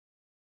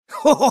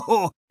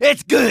Ho,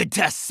 it's good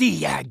to see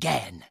you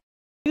again.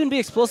 Even be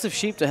Explosive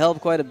Sheep to help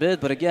quite a bit,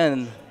 but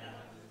again,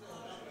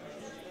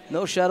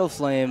 no Shadow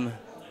Flame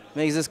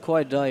makes this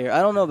quite dire.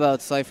 I don't know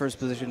about Cipher's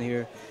position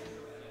here.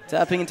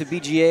 Tapping into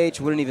BGH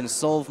wouldn't even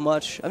solve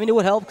much. I mean, it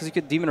would help because you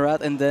could Demon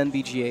Wrath and then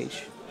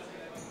BGH.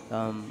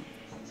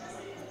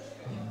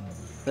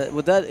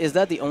 Is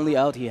that the only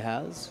out he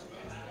has?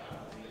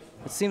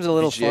 It seems a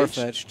little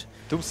far-fetched.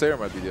 Doomsayer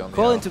might be the only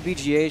Calling out. to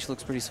BGH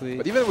looks pretty sweet.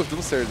 But even with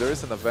Doomsayer, there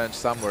is an Avenge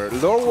somewhere.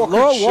 Lore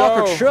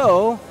Walker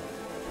Cho.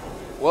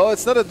 Well,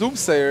 it's not a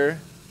Doomsayer,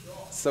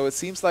 so it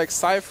seems like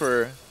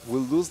Cipher will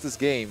lose this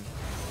game.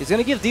 He's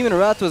going to give Demon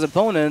Wrath to his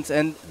opponent,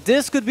 and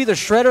this could be the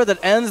Shredder that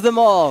ends them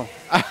all.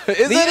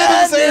 Is the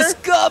end is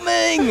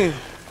coming!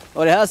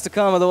 Well, it has to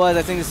come, otherwise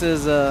I think this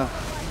is...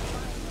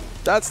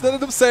 That's not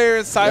a Doomsayer,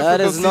 and Cipher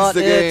that is not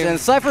the it, game. And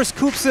Cipher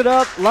scoops it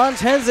up.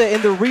 Lanshengzhe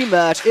in the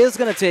rematch is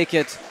going to take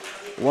it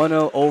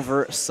 1-0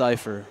 over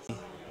Cipher.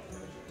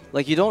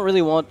 Like, you don't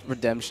really want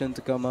Redemption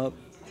to come up.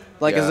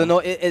 Like, yeah.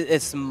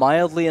 it's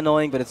mildly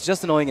annoying, but it's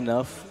just annoying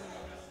enough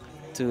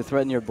to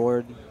threaten your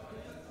board.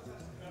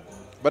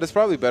 But it's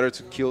probably better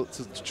to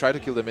try to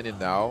kill the minion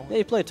now. Yeah,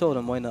 you play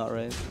Totem, why not,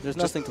 right? There's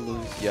nothing to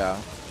lose.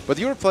 Yeah. But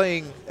you're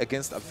playing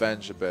against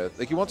Avenge a bit.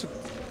 Like, you want to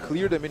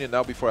clear the minion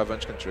now before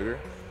Avenge can trigger.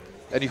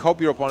 And you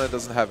hope your opponent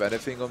doesn't have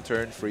anything on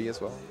turn 3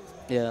 as well.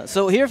 Yeah,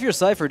 so here if you're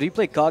Cipher, do you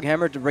play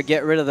Coghammer to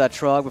get rid of that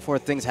Trog before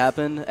things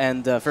happen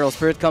and Feral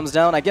Spirit comes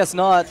down? I guess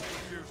not.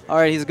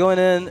 Alright, he's going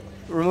in,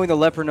 removing the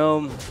Leper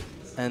Gnome,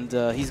 and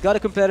he's got a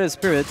competitive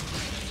Spirit,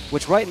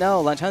 which right now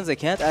Lanshengzhe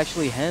can't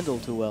actually handle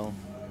too well.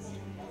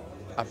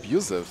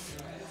 Abusive.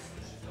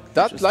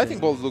 That Lightning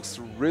Bolt looks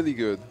really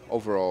good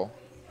overall.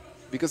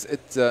 Because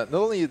it not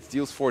only it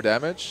deals 4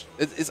 damage,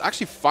 it's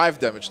actually 5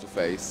 damage to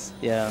face.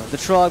 Yeah, the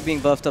Trog being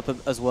buffed up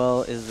as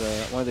well is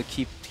one of the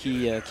key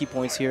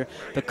points here.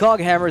 The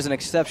Coghammer is an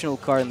exceptional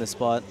card in this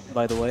spot,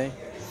 by the way.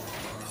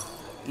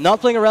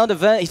 Not playing around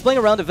Avenge, he's playing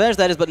around Avenge,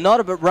 that is, but not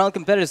around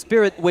Competitive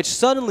Spirit, which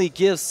suddenly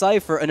gives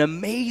Cipher an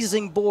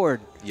amazing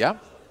board. Yeah,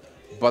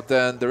 but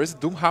then there is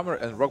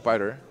Doomhammer and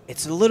Rockbiter.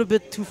 It's a little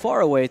bit too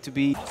far away to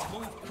be...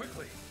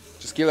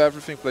 Just kill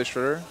everything, play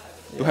Shredder,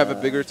 to have a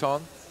bigger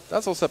taunt.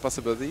 That's also a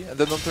possibility. And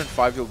then on turn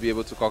 5, you'll be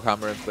able to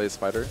Coghammer and play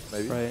Spider,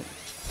 maybe. Right.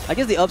 I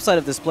guess the upside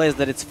of this play is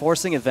that it's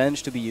forcing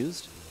Avenge to be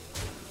used.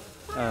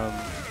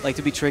 Like,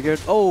 to be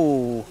triggered.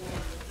 Oh!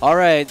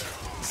 Alright.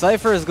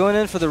 Cipher is going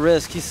in for the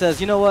risk. He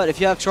says, you know what? If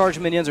you have charge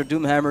minions or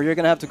Doomhammer, you're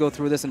going to have to go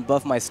through this and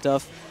buff my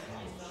stuff.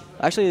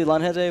 Actually,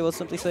 Lanshengzhe will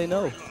simply say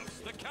no.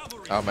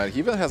 Oh man, he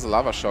even has a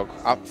Lava Shock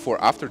up for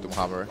after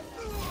Doomhammer.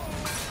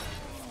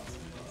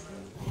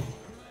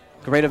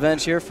 Great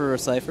Avenge here for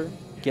Cipher.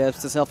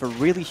 Gives himself a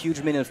really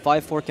huge minion.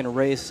 5/4 can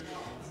erase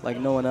like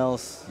no one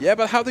else. Yeah,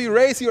 but how do you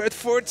race? You're at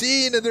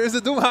 14 and there's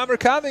a Doomhammer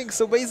coming,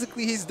 so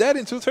basically he's dead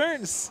in 2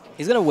 turns.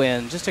 He's going to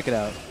win. Just check it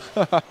out.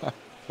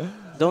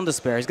 Don't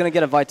despair. He's going to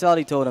get a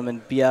Vitality Totem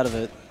and be out of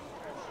it.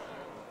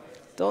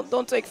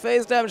 Don't take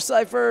phase damage,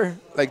 Cipher.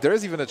 Like, there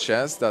is even a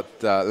chance that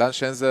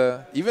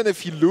Lanshengzhe, even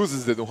if he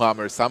loses the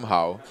Doomhammer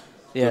somehow.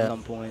 Yeah, at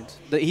some point.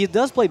 He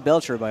does play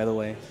Belcher, by the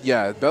way.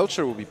 Yeah,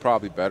 Belcher will be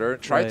probably better.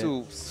 Try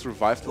to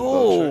survive the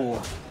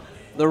Belcher.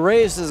 The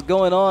race is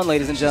going on,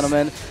 ladies and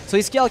gentlemen. So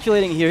he's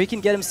calculating here. He can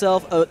get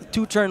himself a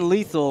 2-turn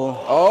lethal.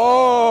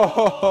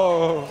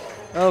 Oh!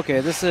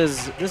 Okay, this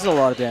is a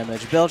lot of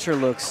damage. Belcher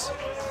looks...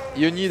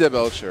 You need a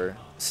Belcher.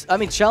 I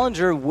mean,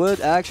 Challenger would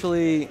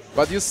actually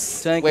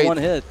tank one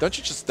hit. Don't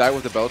you just die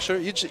with the Belcher?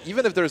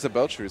 Even if there's a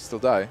Belcher, you still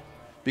die.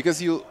 Because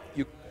you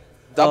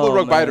double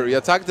Rock Biter, you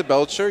attack the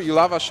Belcher, you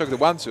Lava Shock the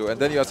 1-2, and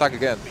then you attack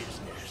again.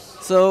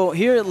 So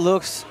here it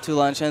looks to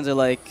Lanshengzhe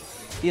like,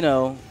 you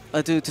know,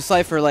 to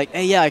Cipher like,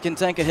 hey, yeah, I can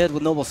tank a hit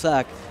with Noble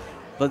Sack.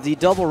 But the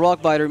double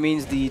Rock Biter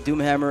means the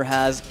Doomhammer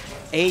has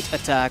 8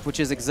 attack, which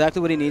is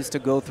exactly what he needs to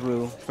go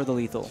through for the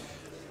lethal.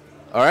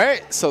 All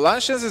right, so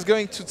Lanshengzhe is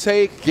going to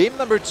take game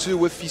number 2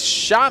 with his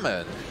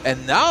Shaman.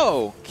 And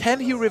now, can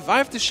he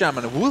revive the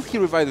Shaman? Will he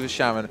revive the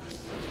Shaman?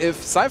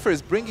 If Cipher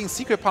is bringing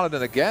Secret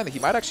Paladin again, he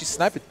might actually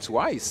snipe it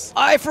twice.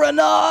 Eye for an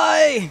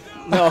eye!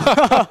 No.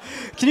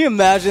 Can you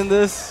imagine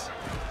this?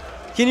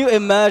 Can you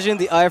imagine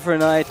the eye for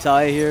an eye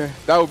tie here?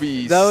 That would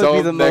be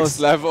the next most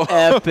level.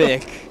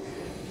 epic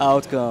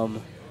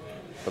outcome.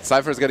 But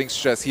Cipher is getting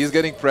stressed. He's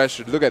getting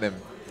pressured. Look at him.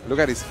 Look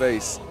at his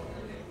face.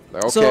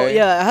 Like, okay. So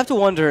yeah, I have to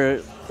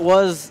wonder.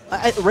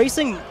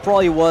 Racing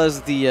probably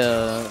was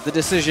the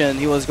decision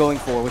he was going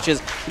for, which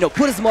is, you know,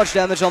 put as much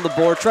damage on the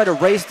board, try to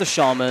race the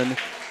Shaman.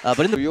 But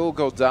in the you'll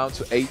go down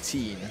to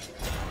 18.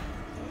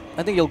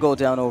 I think you'll go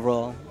down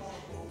overall.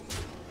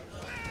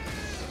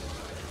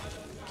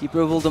 Keeper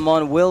of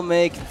Uldamon will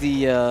make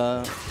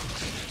the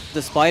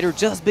Spider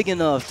just big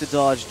enough to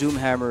dodge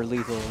Doomhammer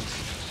lethal.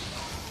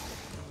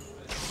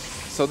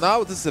 So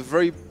now this is a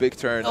very big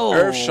turn. Oh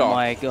Earth Shock.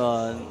 My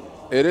god.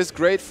 It is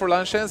great for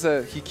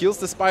Lanshengzhe. He kills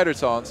the Spider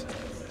Taunt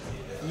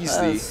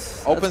easily.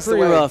 That's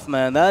pretty rough,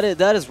 man.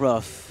 That is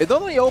rough. It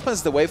not only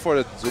opens the way for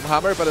the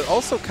Doomhammer, but it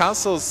also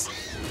cancels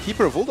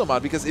Keeper of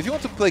Uldamon, because if you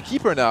want to play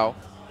Keeper now,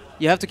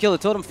 You have to kill the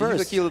totem You have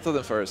first. to kill the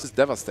totem first. It's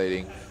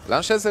devastating.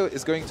 Lanshengzhe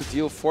is going to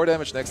deal 4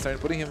 damage next turn,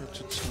 putting him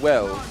to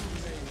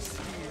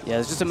 12. Yeah,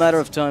 it's just a matter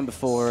of time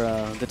before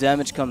the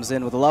damage comes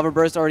in with the Lava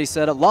Burst already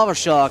set up. Lava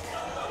Shock.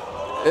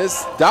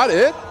 Is that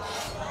it?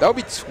 That would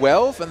be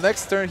 12, and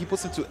next turn he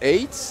puts him to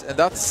 8, and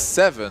that's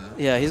 7.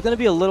 Yeah, he's going to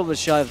be a little bit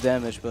shy of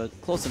damage, but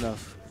close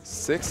enough.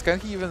 6.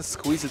 Can he even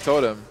squeeze the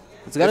totem?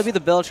 It's got to be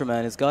the Belcher,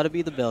 man. It's got to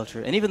be the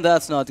Belcher. And even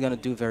that's not going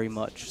to do very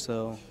much,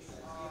 so...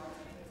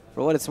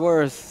 For what it's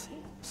worth,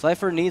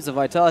 Cipher needs a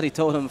Vitality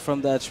Totem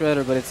from that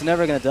Shredder, but it's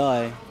never going to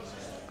die.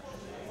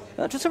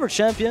 Just over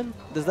Champion,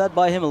 does that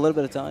buy him a little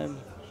bit of time?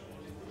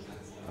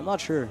 I'm not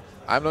sure.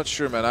 I'm not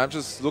sure, man. I'm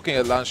just looking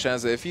at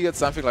Lanshengzhe. If he gets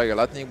something like a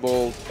Lightning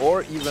Bolt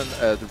or even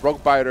the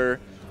Rock Biter,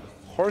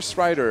 Horse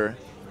Rider,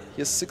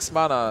 he has 6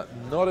 mana.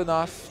 Not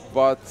enough,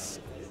 but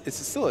it's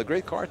still a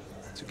great card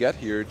to get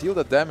here. Deal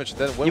the damage,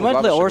 then win. You might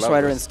play Horse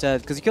Rider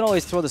instead, because you can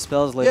always throw the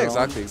spells later. Yeah,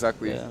 exactly, on.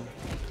 exactly. Yeah.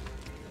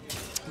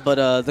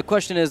 But the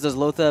question is, does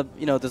Lotheb,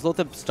 does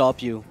Lotheb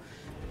stop you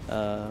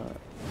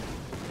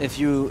if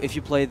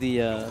you play the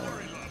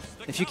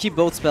if you keep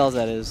both spells?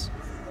 That is,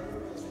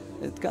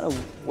 it kind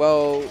of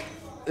well,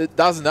 it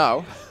does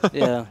now.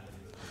 yeah.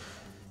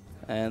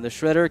 And the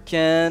Shredder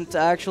can't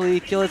actually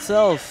kill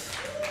itself.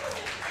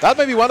 That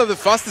may be one of the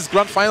fastest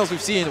grand finals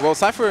we've seen. Well,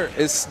 Cipher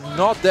is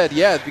not dead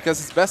yet because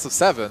it's best of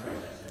 7,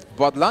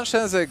 but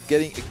Lanshengzhe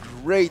getting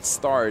a great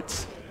start.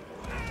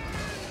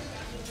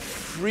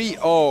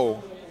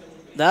 3-0.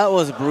 That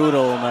was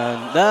brutal,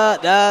 man.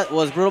 That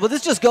was brutal. But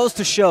this just goes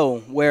to show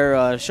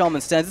where Shaman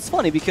stands. It's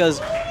funny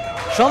because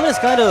Shaman is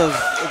kind of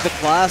the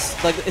class,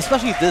 like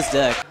especially this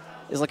deck,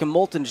 is like a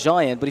Molten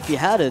Giant. But if he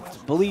had it,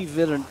 believe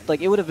it or like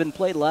it would have been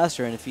played last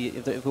turn if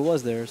it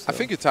was there. So. I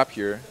think you tap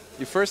here.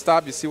 You first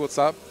tap, you see what's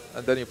up,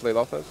 and then you play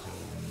Lotheb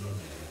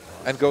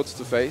and go to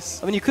the face.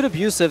 I mean, you could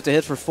abuse Civ to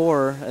hit for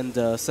 4 and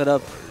set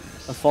up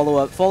a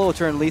follow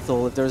turn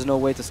lethal if there's no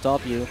way to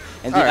stop you.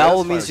 And the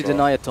owl means you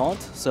deny a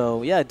taunt.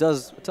 So yeah, it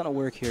does a ton of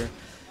work here.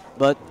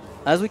 But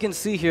as we can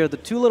see here, the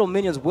 2 little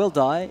minions will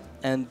die,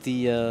 and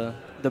the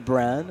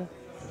Bran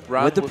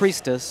with the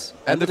Priestess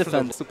and the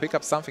Defender to pick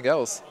up something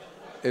else.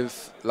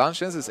 If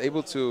Lanshengzhe is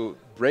able to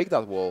break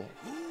that wall,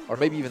 or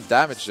maybe even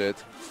damage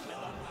it,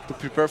 to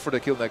prepare for the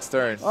kill next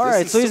turn.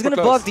 Alright, so he's going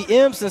to block the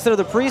Imps instead of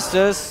the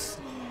Priestess.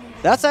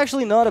 That's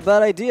actually not a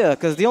bad idea,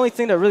 because the only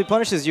thing that really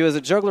punishes you is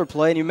a juggler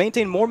play, and you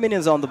maintain more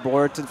minions on the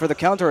board for the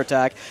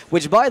counterattack,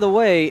 which, by the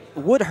way,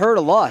 would hurt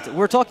a lot.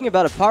 We're talking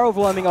about a Power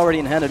Overwhelming already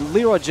in hand,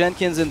 Leroy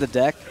Jenkins in the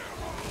deck.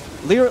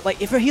 Leroy, like,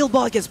 if a heal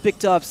bot gets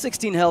picked up,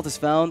 16 health is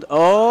found.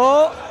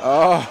 Oh!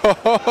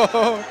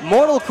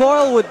 Mortal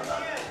Coil would...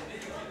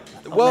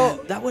 well,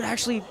 man, that would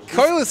actually...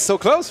 Coil is so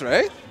close,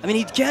 right? I mean,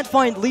 he can't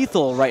find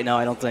lethal right now,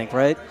 I don't think,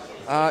 right?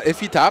 If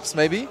he taps,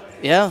 maybe.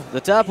 Yeah, the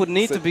tap would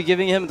need to be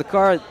giving him the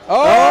card.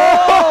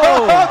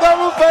 Oh!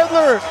 Double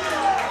Peddler!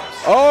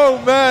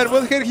 Oh, man,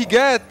 what can he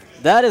get?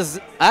 That is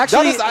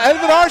actually...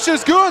 Elven Archer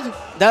is good!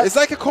 It's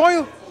like a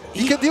coil.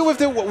 He can deal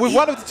with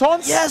one of the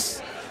taunts.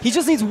 Yes! He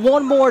just needs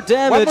one more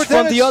damage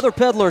from the other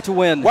Peddler to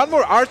win. One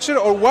more Archer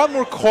or one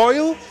more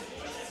coil.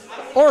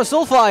 Or a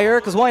Soulfire,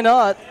 because why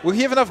not? Will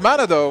he have enough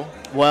mana, though?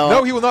 Well...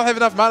 No, he will not have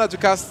enough mana to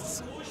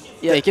cast...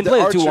 Yeah, he can play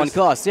a 2-1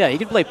 cost. Yeah, he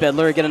can play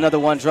Peddler, get another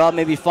 1-drop,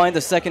 maybe find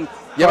the second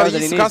yeah, card but he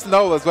needs to cast an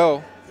owl as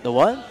well. The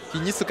what? He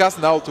needs to cast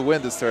an owl to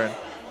win this turn.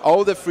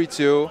 All the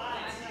 3-2.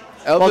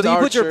 Well, do you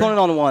put your opponent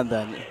on 1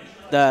 then?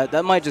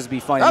 That might just be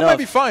fine enough. That might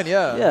be fine,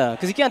 yeah. Yeah,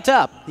 because he can't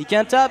tap. He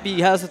can't tap,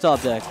 he has the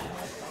top deck.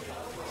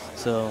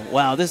 So,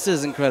 wow, this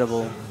is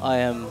incredible. I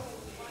am...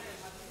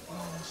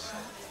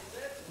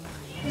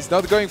 He's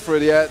not going for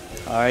it yet.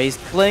 Alright, he's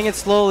playing it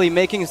slowly,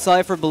 making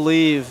Cipher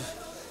believe.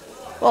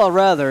 Well,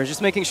 rather,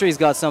 just making sure he's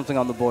got something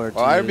on the board.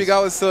 Well, Iron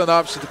Beagle is still an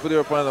option to put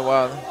your opponent on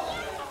 1.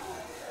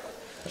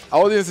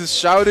 Audience is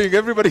shouting,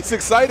 everybody's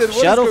excited.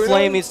 What Shadow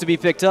Flame needs to be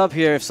picked up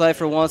here if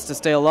Cipher wants to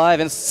stay alive.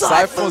 And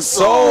Siphon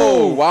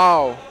Soul!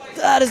 Wow.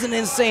 That is an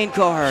insane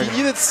card. He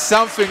needed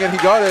something and he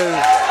got it.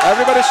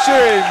 Everybody's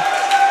cheering.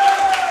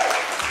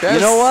 Yes.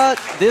 You know what?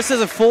 This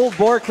is a full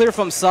board clear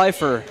from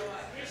Cipher.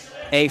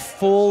 A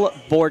full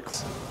board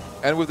clear.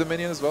 And with the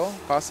minion as well,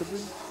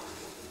 possibly?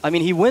 I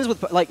mean, he wins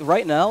with, like,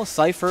 right now,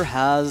 Cipher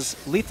has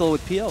lethal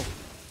with PO.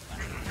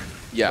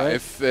 Yeah, right?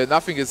 If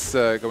nothing is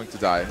going to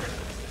die.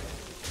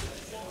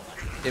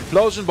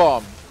 Implosion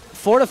Bomb.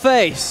 For the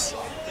face.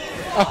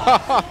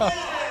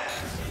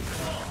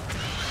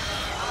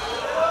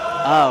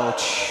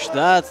 Ouch.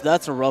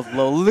 That's a rough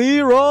blow.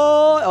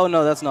 Leroy! Oh,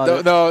 no, that's not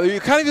it. No, you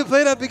can't even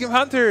play that Big Game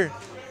Hunter.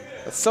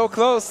 That's so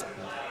close.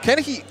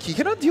 He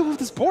cannot deal with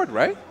this board,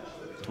 right?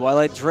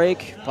 Twilight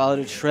Drake,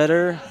 Piloted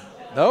Shredder.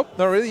 Nope,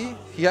 not really.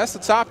 He has to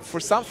tap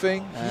for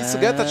something. He needs to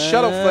get that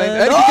Shadow Flame.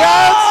 And he gets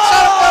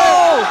Shadow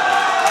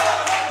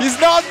Flame! He's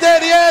not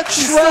dead yet!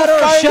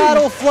 Shredder,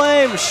 Shadow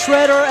Flame!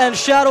 Shredder and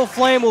Shadow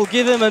Flame will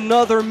give him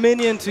another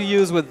minion to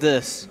use with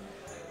this.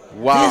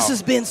 Wow. This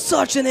has been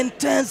such an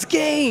intense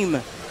game!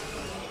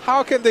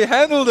 How can they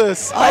handle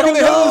this? I don't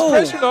know! Handle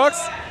this pressure,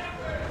 Nox?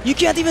 You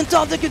can't even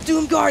top deck a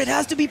Doom Guard, it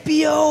has to be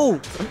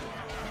PO!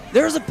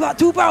 There's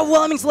two power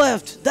overwhelmings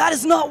left. That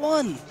is not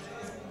one.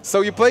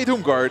 So you play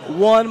Doomguard.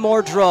 One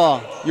more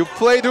draw. You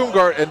play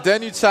Doomguard, and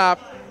then you tap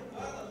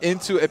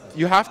into a...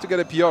 You have to get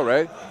a PO,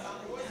 right?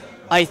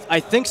 I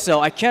think so.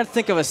 I can't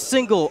think of a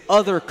single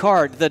other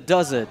card that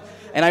does it.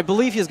 And I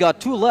believe he's got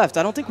two left.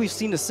 I don't think we've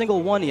seen a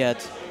single one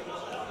yet.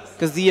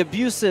 Because the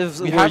abusives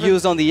were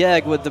used on the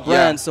egg with the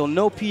brand, so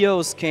no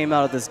POs came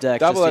out of this deck.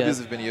 Double just abuse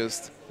yet. has been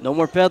used. No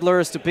more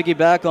peddlers to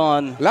piggyback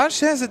on.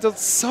 Lanshengzhe did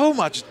so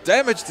much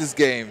damage this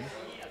game.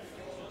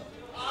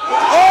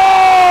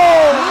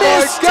 Oh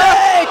mistake!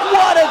 my God!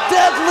 What a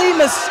deadly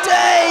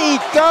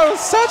mistake! That was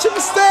such a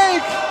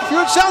mistake! If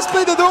you just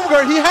played the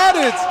Doomguard, he had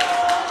it!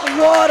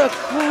 What a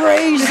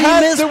crazy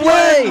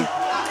misplay!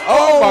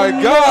 Oh my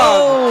no.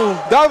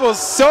 God! That was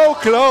so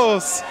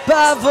close!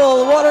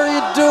 Pavel, what are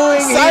you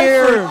doing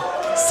here?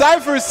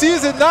 Cipher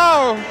sees it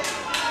now!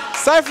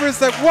 Cipher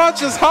is like, what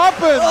just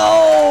happened?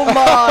 Oh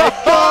my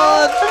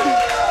God!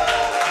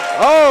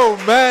 Oh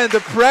man, the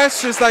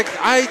pressure's like,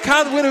 I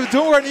can't win with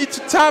Doomguard, I need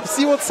to tap,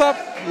 see what's up,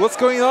 what's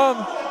going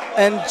on.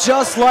 And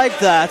just like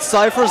that,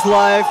 Cipher's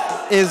life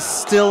is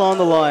still on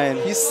the line.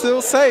 He's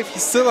still safe,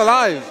 he's still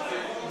alive.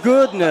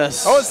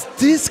 Goodness. Oh, it's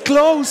this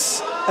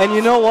close. And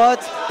you know what?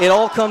 It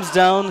all comes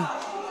down.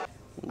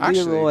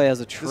 Actually, Leroy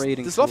has a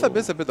trading This tool. left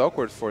is a bit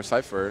awkward for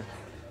Cipher.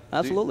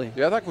 Absolutely. Do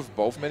you attack with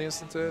both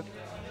minions into it?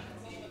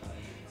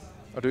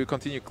 Or do you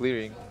continue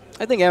clearing?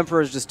 I think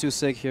Emperor is just too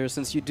sick here,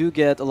 since you do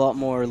get a lot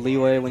more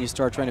leeway when you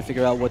start trying to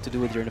figure out what to do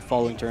with your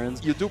following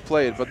turns. You do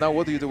play it, but now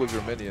what do you do with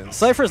your minions?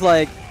 Cipher's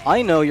like,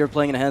 I know you're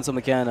playing an Enhanced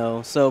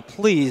Mechano, so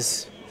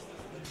please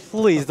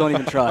don't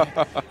even try.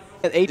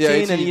 At 18, yeah,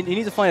 18, and you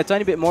need to find a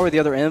tiny bit more with the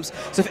other imps.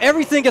 So if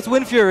everything gets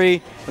Wind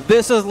Fury,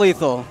 this is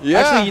lethal. Yeah.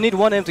 Actually, you need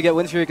one imp to get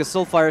Wind Fury because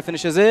Soulfire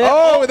finishes it.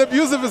 Oh, with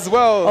abusive as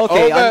well.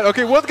 Okay, oh, man.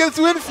 Okay, what gets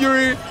Wind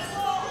Fury?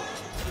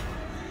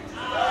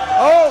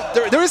 Oh,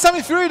 there is some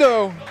in Fury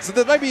though, so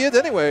that might be it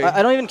anyway.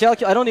 I don't even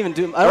calculate. I don't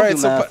do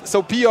math.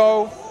 So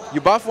PO,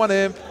 you buff one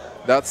imp.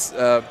 That's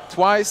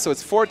twice, so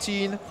it's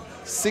 14,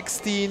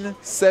 16,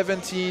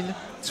 17,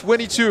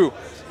 22.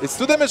 It's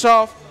 2 damage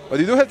off. But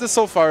you do have the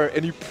Soulfire,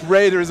 and you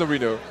pray there is a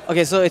Reno.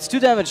 Okay, so it's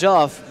 2 damage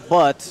off,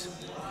 but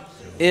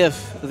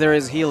if there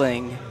is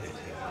healing,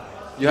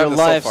 your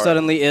life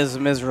suddenly is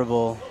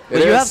miserable. But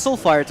you have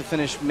Soulfire to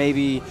finish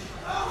maybe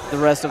the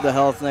rest of the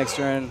health next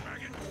turn.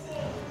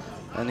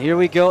 And here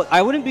we go.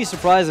 I wouldn't be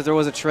surprised if there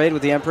was a trade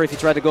with the Emperor if he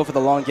tried to go for the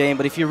long game,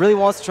 but if he really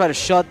wants to try to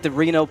shut the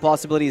Reno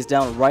possibilities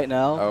down right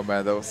now. Oh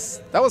man, that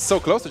was so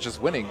close to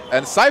just winning.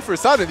 And Cipher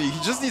suddenly,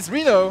 he just needs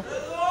Reno.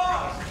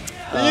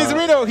 He needs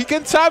Reno. He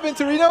can tap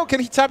into Reno. Can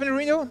he tap into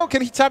Reno? Oh,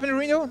 can he tap into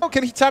Reno? Oh,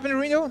 can he tap into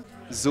Reno?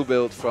 Zoo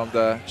build from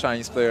the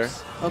Chinese player.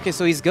 Okay,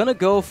 so he's gonna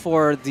go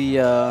for the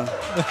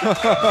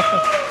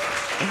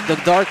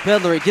the Dark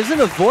Peddler. It gives him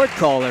a Void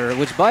Caller,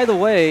 which, by the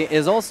way,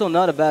 is also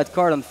not a bad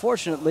card.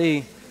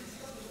 Unfortunately,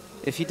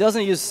 if he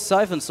doesn't use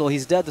Siphon Soul,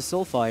 he's dead to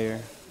Soulfire.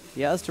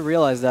 He has to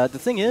realize that. The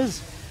thing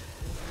is,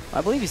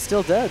 I believe he's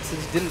still dead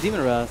since he didn't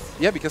Demon Wrath.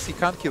 Yeah, because he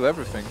can't kill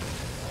everything.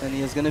 And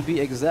he is gonna be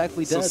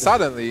exactly dead. So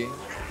suddenly,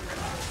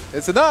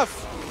 it's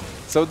enough.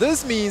 So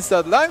this means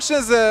that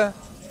Lanshengzhe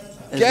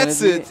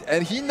gets it,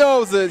 and he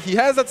knows it. He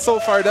has that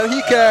Soulfire that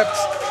he kept.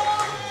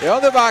 They're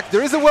on the back.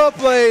 There is a well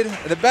played,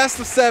 and the best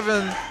of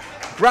 7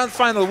 grand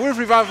final with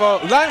Revival.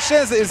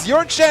 Lanshengzhe is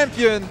your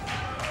champion.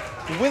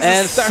 Wins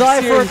and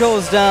Cipher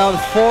goes down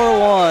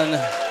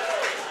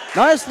 4-1.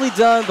 Nicely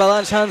done by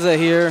Lanshengzhe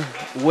here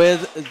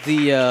with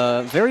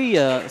the very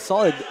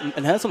solid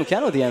Enhanced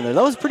Mechano at the end there.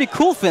 That was a pretty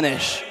cool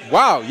finish.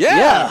 Wow,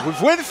 yeah.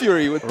 With Wind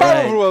Fury, with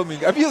Power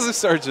Overwhelming, Abusive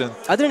Sergeant.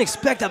 I didn't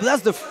expect that, but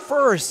that's the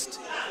first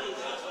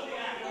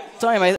time